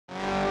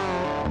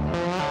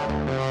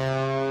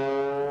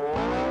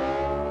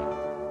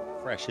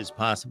fresh as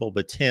possible.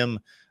 But Tim,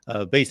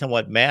 based on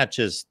what Matt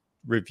just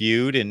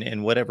reviewed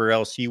and whatever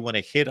else you want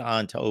to hit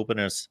on to open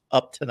us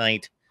up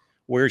tonight,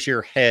 where's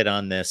your head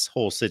on this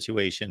whole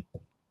situation?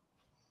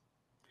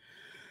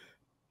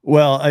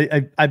 Well,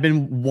 I've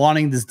been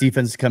wanting this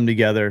defense to come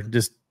together,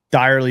 just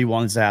direly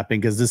wants to happen,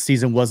 because this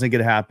season wasn't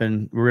going to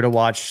happen. We're going to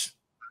watch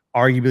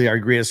arguably our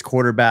greatest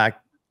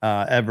quarterback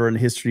ever in the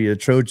history of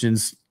the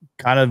Trojans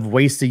kind of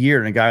waste a year.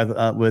 And a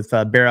guy with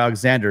Bear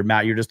Alexander.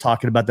 Matt, you're just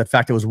talking about the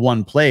fact it was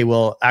one play.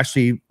 Well,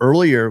 actually,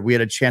 earlier we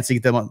had a chance to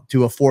get them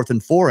to a 4th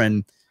and 4,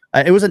 and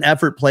it was an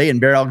effort play. And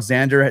Bear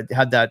Alexander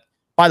had that.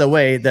 By the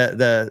way,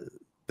 the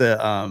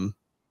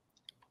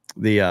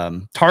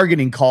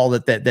targeting call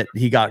that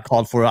he got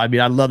called for. I mean,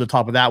 I'd love to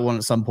talk about that one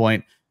at some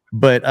point,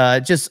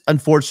 but just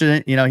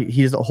unfortunate. You know,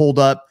 he's a hold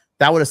up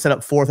that would have set up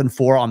 4th and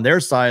 4 on their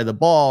side of the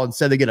ball.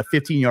 Instead, they get a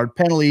 15-yard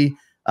penalty,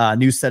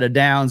 new set of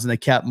downs, and they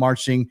kept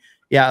marching.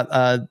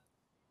 Yeah,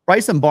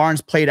 Bryson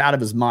Barnes played out of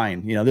his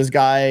mind. You know, this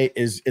guy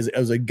is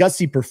a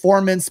gutsy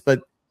performance,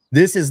 but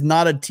this is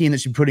not a team that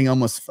should be putting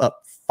almost up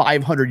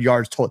 500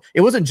 yards total.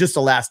 It wasn't just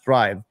the last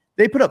drive;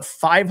 they put up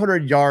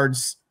 500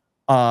 yards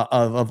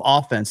of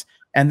offense.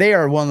 And they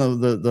are one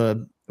of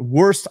the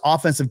worst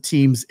offensive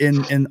teams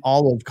in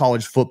all of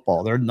college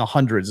football. They're in the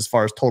hundreds as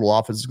far as total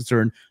offense is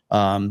concerned,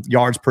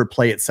 yards per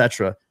play,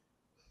 etc.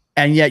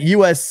 And yet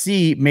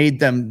USC made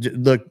them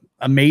look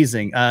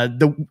amazing.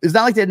 It's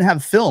not like they didn't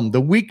have film. The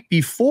week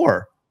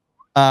before,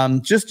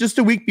 just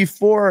a week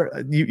before,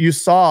 you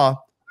saw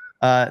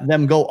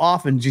them go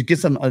off and just get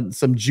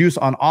some juice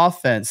on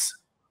offense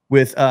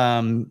with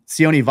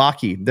Sione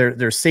Vaki,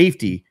 their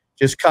safety.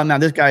 Just come now.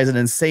 This guy is an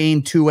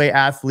insane two-way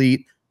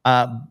athlete.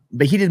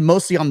 But he did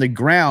mostly on the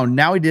ground.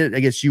 Now he did it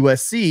against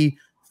USC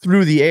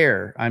through the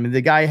air. I mean,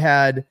 the guy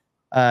had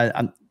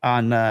on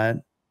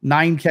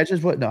 9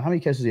 catches. How many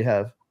catches did he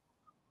have?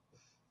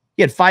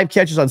 He had 5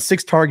 catches on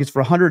 6 targets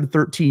for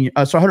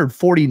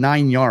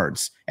 149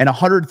 yards and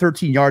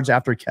 113 yards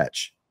after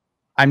catch.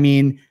 I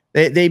mean,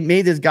 they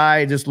made this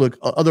guy just look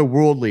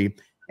otherworldly.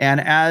 And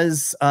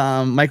as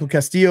Michael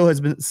Castillo has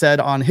been said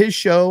on his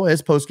show,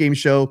 his post-game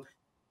show,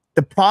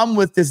 the problem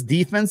with this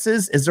defense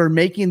is they're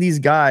making these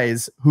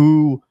guys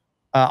who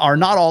are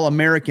not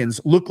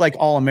All-Americans look like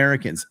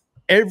All-Americans.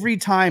 Every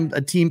time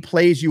a team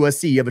plays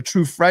USC, you have a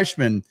true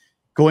freshman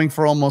going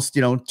for almost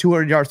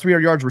 200 yards,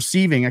 300 yards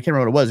receiving. I can't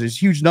remember what it was.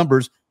 There's huge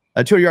numbers,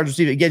 200 yards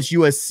receiving against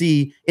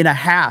USC in a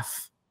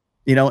half,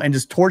 and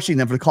just torching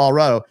them for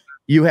Colorado.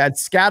 You had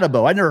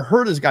Scatabo. I never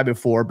heard of this guy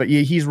before, but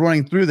he's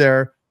running through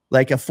there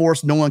like a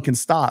force no one can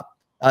stop.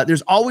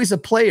 There's always a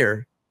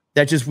player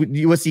that just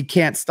USC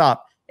can't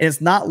stop. And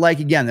it's not like,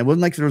 again, it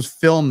wasn't like there was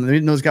film. They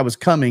didn't know this guy was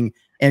coming.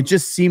 And it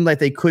just seemed like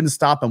they couldn't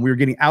stop him. We were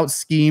getting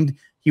out-schemed.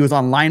 He was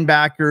on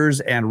linebackers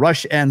and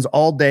rush ends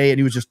all day, and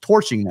he was just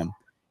torching them.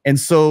 And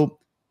so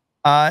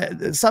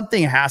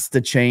something has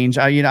to change.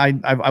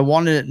 I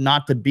wanted it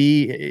not to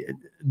be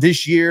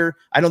this year.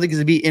 I don't think it's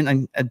going to be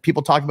in. And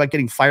people talk about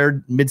getting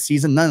fired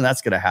mid-season. None of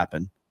that's going to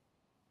happen.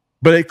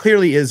 But it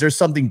clearly is. There's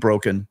something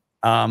broken.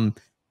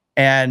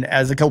 And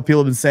as a couple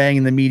people have been saying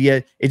in the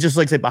media, it just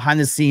looks like behind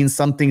the scenes,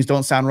 some things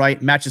don't sound right.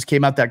 Matt just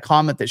came out that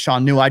comment that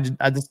Sean knew. I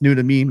just knew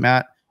to me,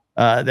 Matt,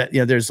 that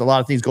there's a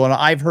lot of things going on.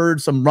 I've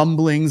heard some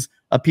rumblings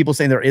of people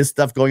saying there is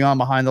stuff going on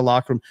behind the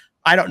locker room.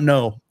 I don't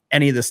know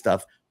any of this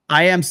stuff.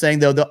 I am saying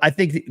though, I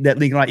think that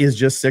Lincoln Riley is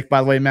just sick. By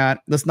the way,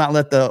 Matt, let's not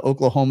let the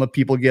Oklahoma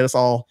people get us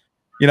all,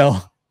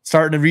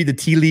 starting to read the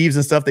tea leaves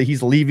and stuff that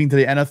he's leaving to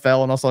the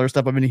NFL and all this other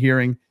stuff I've been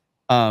hearing.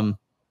 I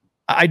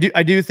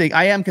do think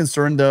I am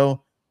concerned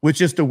though, with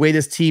just the way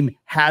this team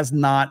has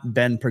not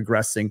been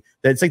progressing.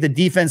 That it's like the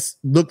defense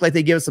looked like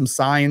they gave us some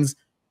signs,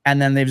 and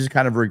then they've just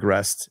kind of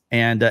regressed.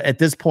 And at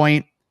this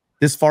point,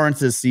 this far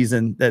into the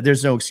season,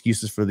 there's no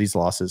excuses for these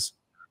losses.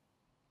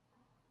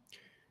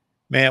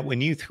 Matt,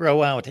 when you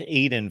throw out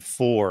 8 and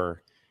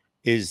 4,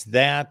 is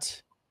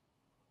that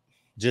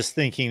just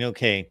thinking,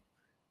 okay,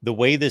 the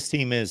way this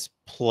team is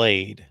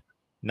played,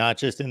 not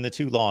just in the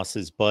 2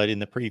 losses, but in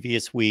the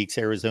previous weeks,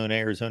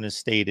 Arizona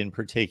State in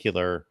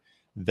particular,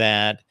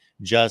 that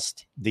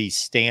just the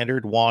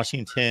standard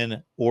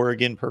Washington,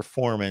 Oregon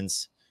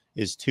performance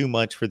is too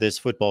much for this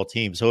football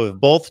team. So if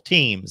both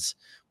teams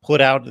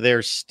put out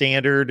their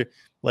standard,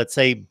 let's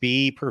say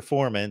B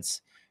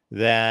performance,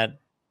 that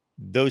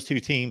those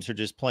 2 teams are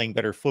just playing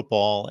better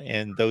football,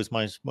 and those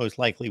most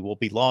likely will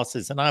be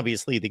losses. And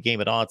obviously the game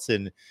at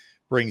Autzen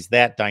brings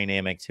that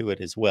dynamic to it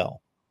as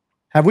well.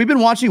 Have we been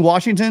watching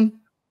Washington?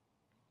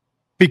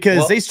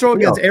 Because they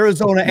struggled against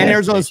Arizona and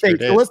Arizona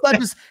State. So let's not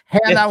just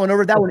hand that one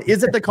over. That one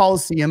is at the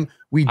Coliseum.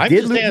 We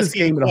did lose this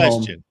game at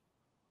home.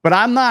 But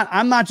I'm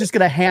not just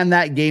going to hand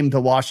that game to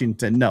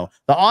Washington. No.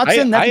 The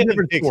Autzen, that's a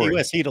different story.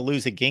 I picked USC to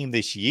lose a game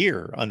this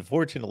year,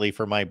 unfortunately,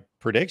 for my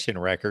prediction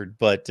record.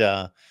 But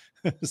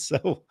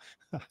so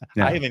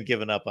yeah. I haven't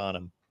given up on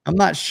them. I'm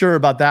not sure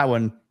about that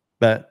one,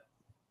 but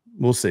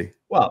we'll see.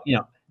 Well,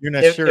 you're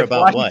not sure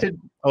about Washington,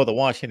 what? Oh, the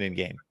Washington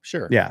game.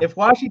 Sure. Yeah. If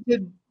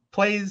Washington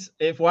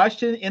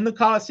in the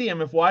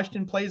Coliseum, if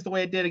Washington plays the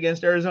way it did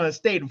against Arizona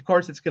State, of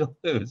course it's going to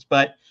lose.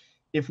 But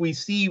if we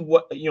see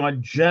what, a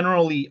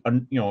generally, a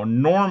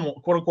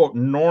normal, quote unquote,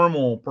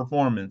 normal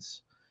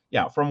performance,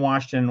 yeah, from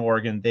Washington and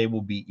Oregon, they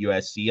will beat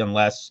USC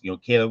unless,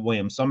 Caleb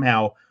Williams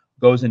somehow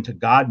goes into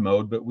God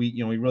mode. But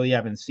we really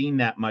haven't seen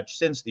that much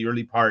since the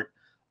early part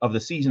of the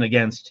season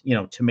against,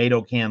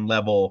 tomato can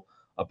level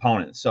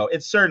opponents. So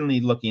it's certainly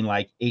looking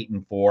like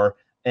 8-4.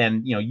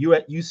 And,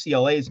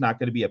 UCLA is not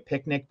going to be a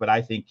picnic, but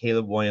I think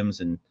Caleb Williams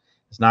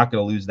is not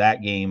going to lose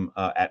that game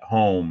at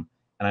home.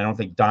 And I don't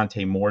think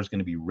Dante Moore is going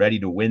to be ready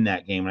to win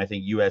that game. And I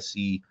think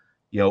USC,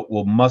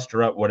 will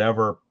muster up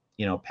whatever,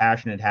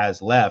 passion it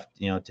has left,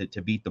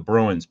 to beat the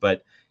Bruins.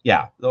 But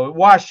yeah, the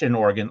Washington,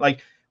 Oregon,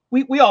 like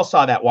we all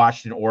saw that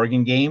Washington,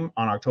 Oregon game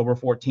on October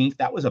 14th.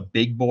 That was a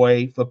big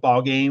boy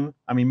football game.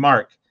 I mean,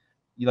 Mark,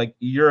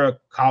 you're a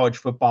college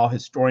football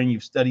historian.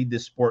 You've studied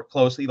this sport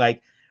closely.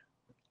 Like,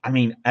 I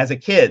mean, as a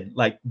kid,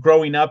 like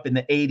growing up in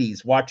the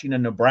 80s, watching a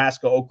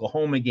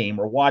Nebraska-Oklahoma game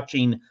or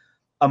watching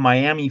a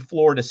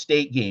Miami-Florida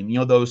State game,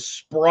 those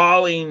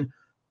sprawling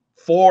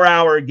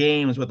 4-hour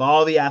games with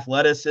all the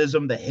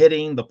athleticism, the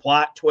hitting, the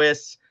plot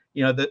twists,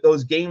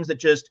 those games that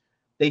just,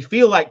 they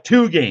feel like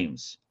two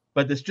games,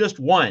 but it's just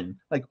one.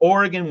 Like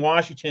Oregon,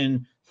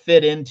 Washington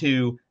fit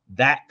into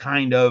that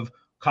kind of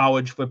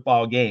college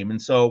football game.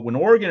 And so when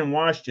Oregon and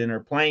Washington are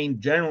playing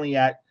generally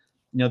at,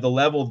 the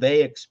level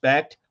they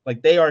expect,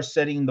 like they are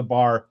setting the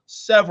bar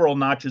several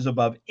notches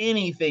above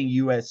anything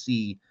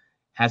USC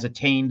has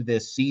attained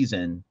this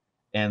season.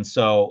 And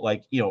so,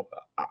 like,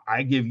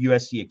 I give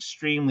USC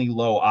extremely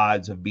low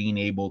odds of being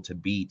able to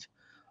beat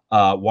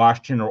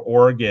Washington or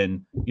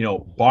Oregon,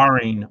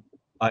 barring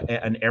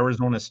an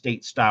Arizona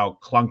State style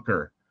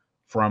clunker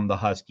from the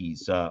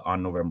Huskies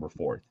on November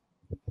 4th.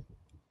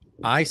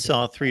 I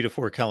saw 3 to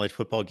 4 college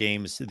football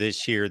games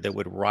this year that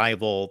would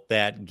rival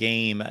that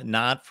game,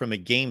 not from a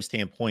game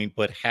standpoint,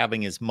 but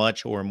having as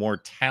much or more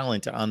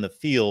talent on the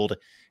field,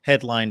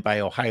 headlined by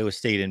Ohio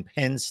State and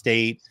Penn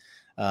State,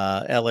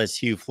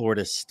 LSU,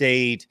 Florida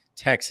State,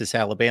 Texas,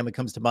 Alabama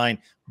comes to mind.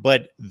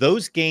 But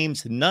those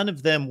games, none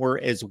of them were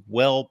as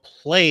well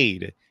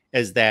played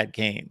as that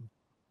game.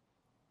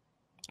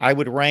 I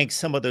would rank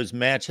some of those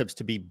matchups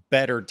to be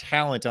better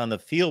talent on the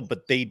field,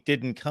 but they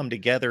didn't come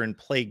together and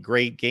play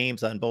great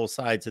games on both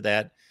sides of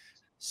that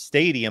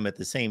stadium at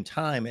the same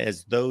time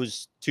as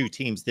those two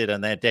teams did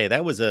on that day.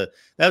 That was a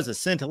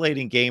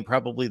scintillating game,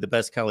 probably the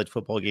best college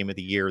football game of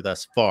the year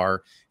thus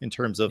far in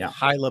terms of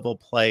high level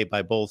play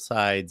by both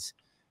sides.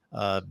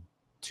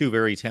 Two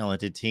very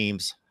talented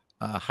teams,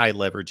 high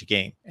leverage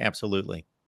game. Absolutely.